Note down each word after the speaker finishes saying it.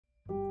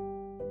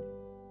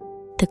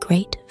The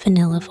Great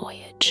Vanilla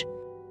Voyage.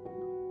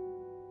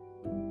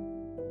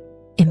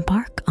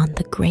 Embark on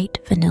the Great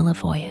Vanilla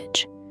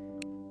Voyage,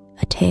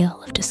 a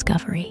tale of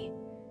discovery,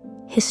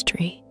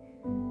 history,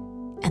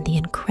 and the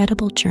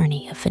incredible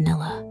journey of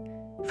vanilla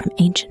from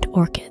ancient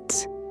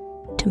orchids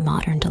to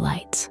modern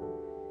delights.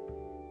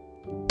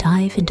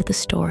 Dive into the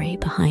story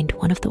behind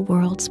one of the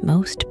world's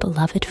most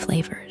beloved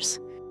flavors.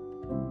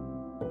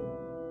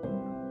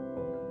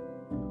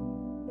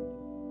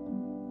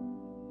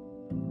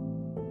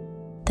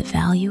 The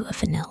value of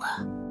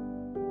vanilla.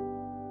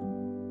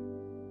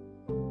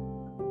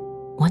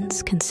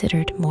 Once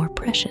considered more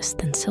precious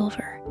than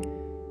silver,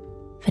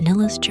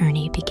 vanilla's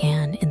journey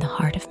began in the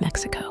heart of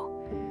Mexico,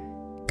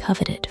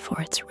 coveted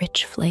for its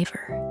rich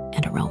flavor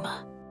and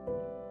aroma.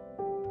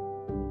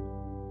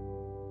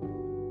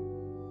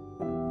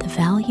 The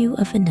value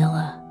of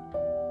vanilla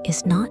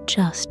is not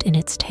just in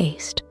its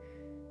taste,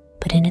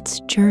 but in its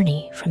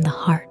journey from the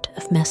heart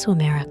of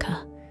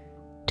Mesoamerica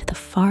to the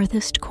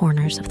farthest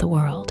corners of the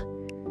world,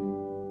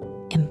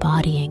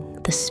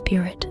 embodying the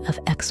spirit of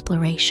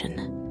exploration,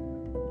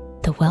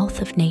 the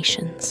wealth of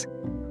nations,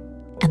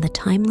 and the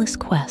timeless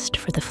quest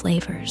for the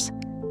flavors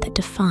that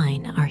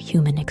define our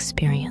human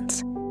experience.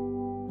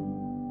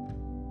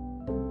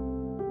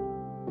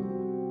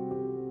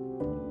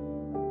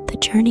 The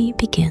journey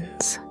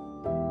begins.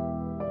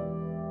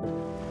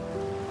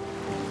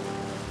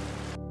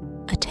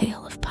 A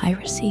tale of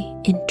piracy,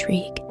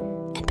 intrigue,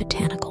 and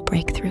botanical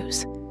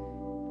breakthroughs.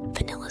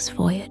 Vanilla's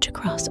voyage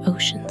across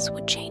oceans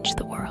would change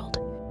the world.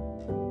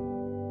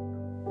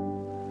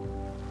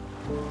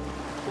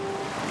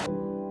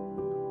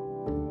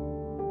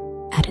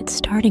 At its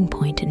starting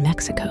point in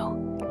Mexico,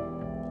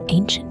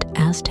 ancient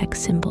Aztec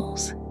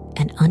symbols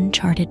and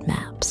uncharted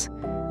maps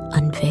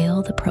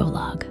unveil the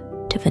prologue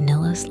to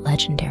vanilla's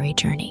legendary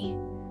journey.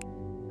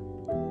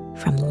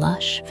 From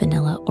lush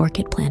vanilla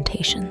orchid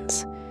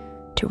plantations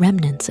to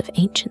remnants of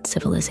ancient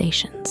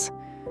civilizations,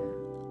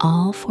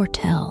 all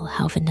foretell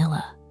how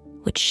vanilla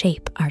would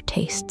shape our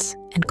tastes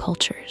and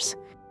cultures.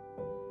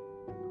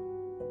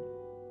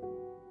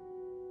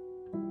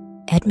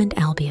 Edmund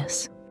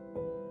Albius.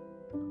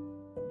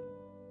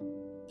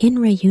 In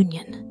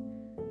Reunion,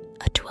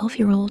 a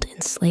 12-year-old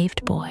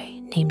enslaved boy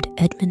named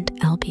Edmund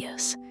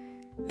Albius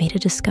made a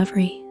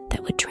discovery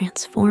that would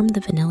transform the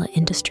vanilla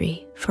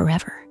industry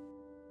forever.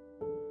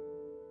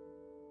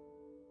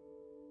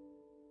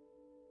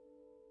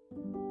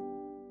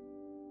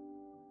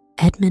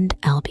 Edmund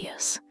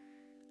Albius,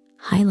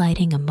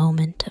 highlighting a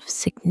moment of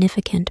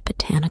significant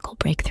botanical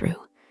breakthrough,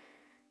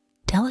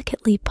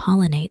 delicately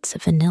pollinates a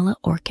vanilla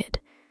orchid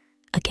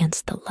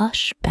against the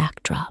lush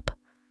backdrop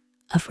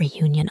of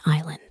Reunion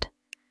Island.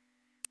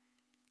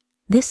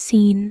 This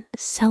scene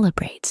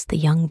celebrates the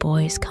young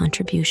boy's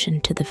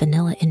contribution to the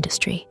vanilla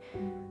industry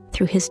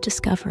through his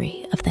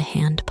discovery of the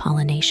hand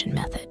pollination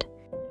method.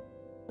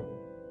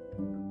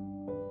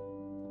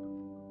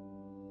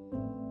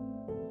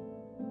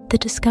 The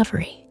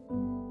discovery.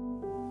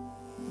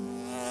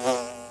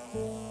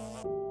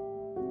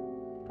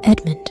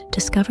 Edmund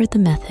discovered the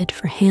method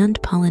for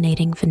hand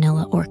pollinating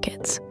vanilla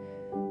orchids,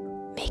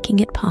 making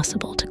it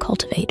possible to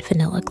cultivate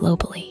vanilla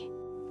globally.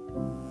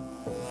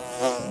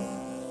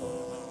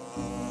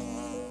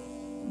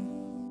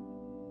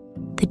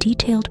 The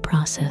detailed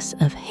process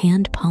of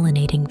hand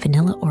pollinating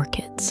vanilla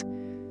orchids,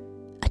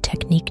 a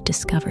technique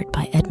discovered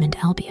by Edmund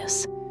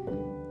Albius,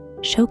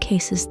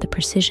 showcases the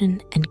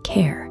precision and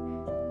care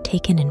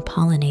taken in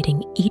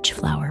pollinating each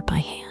flower by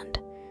hand.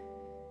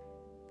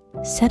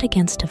 Set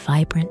against a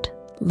vibrant,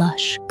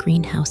 lush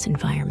greenhouse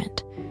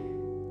environment,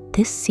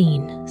 this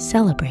scene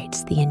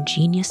celebrates the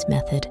ingenious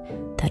method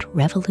that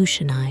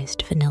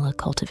revolutionized vanilla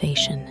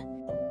cultivation.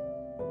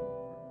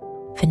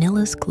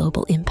 Vanilla's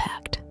global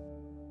impact.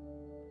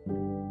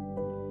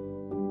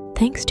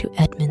 Thanks to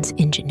Edmund's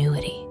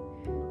ingenuity,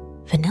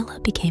 vanilla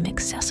became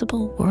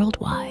accessible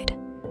worldwide,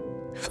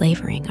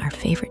 flavoring our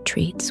favorite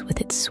treats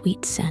with its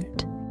sweet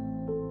scent.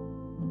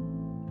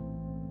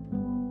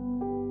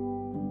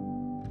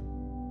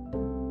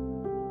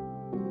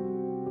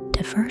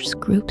 Diverse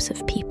groups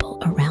of people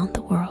around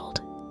the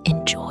world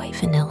enjoy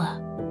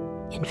vanilla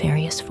in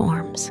various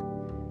forms,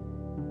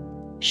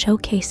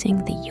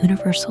 showcasing the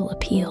universal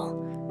appeal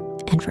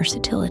and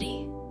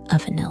versatility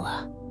of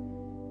vanilla.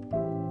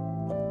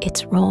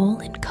 Its role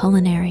in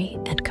culinary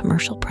and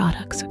commercial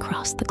products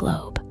across the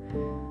globe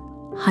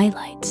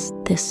highlights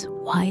this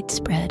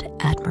widespread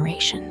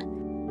admiration.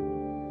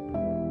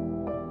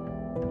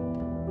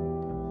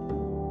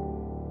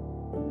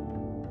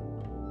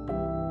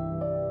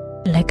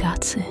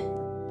 Legazze.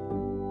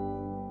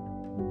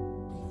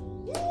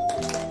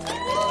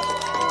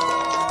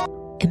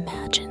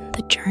 Imagine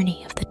the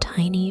journey of the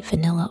tiny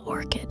vanilla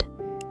orchid,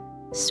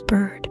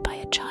 spurred by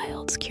a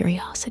child's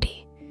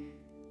curiosity,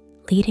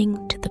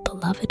 leading to the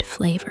beloved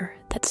flavor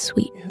that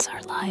sweetens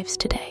our lives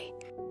today.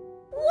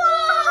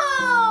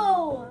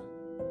 Whoa!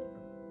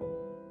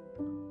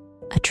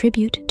 A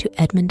tribute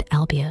to Edmund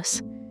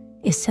Albius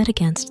is set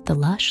against the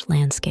lush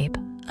landscape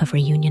of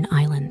Reunion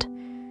Island,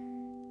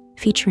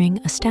 featuring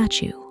a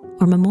statue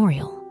or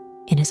memorial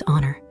in his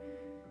honor.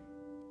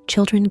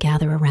 Children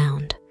gather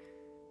around,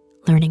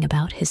 learning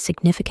about his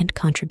significant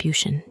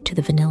contribution to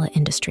the vanilla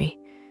industry.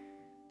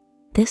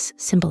 This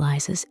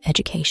symbolizes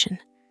education,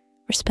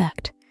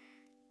 respect,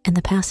 and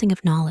the passing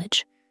of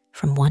knowledge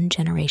from one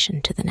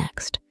generation to the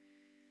next,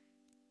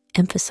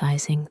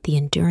 emphasizing the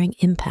enduring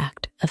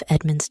impact of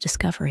Edmund's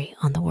discovery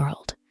on the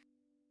world.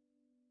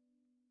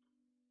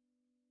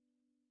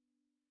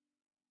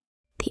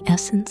 The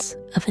essence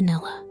of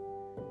vanilla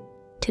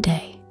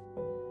today.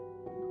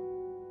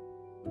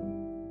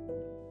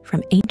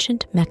 From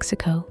ancient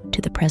Mexico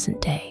to the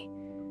present day,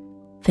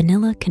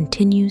 vanilla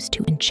continues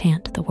to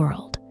enchant the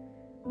world,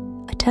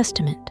 a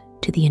testament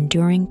to the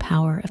enduring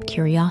power of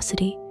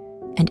curiosity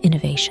and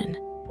innovation.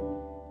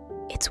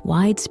 Its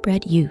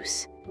widespread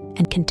use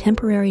and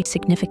contemporary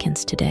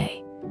significance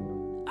today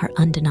are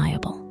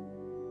undeniable.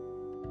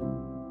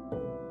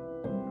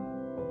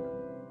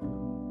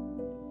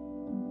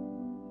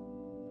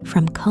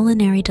 From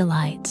culinary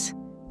delights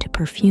to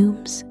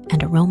perfumes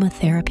and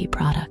aromatherapy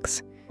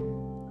products,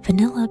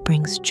 vanilla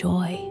brings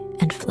joy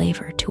and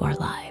flavor to our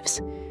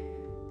lives,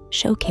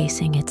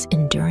 showcasing its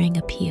enduring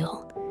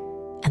appeal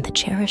and the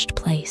cherished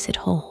place it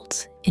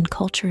holds in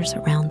cultures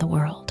around the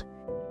world.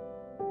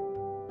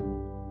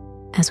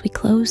 As we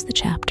close the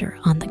chapter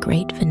on the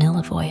Great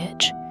Vanilla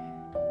Voyage,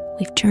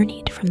 we've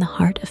journeyed from the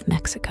heart of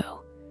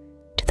Mexico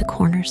to the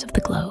corners of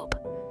the globe,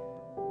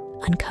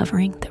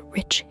 uncovering the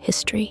rich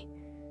history,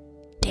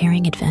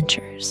 daring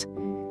adventures,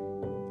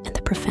 and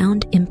the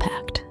profound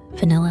impact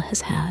vanilla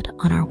has had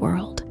on our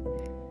world.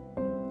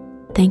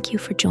 Thank you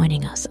for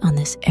joining us on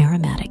this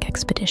aromatic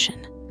expedition.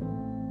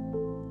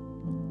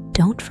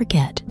 Don't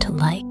forget to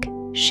like,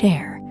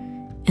 share,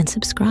 and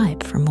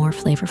subscribe for more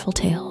flavorful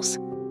tales.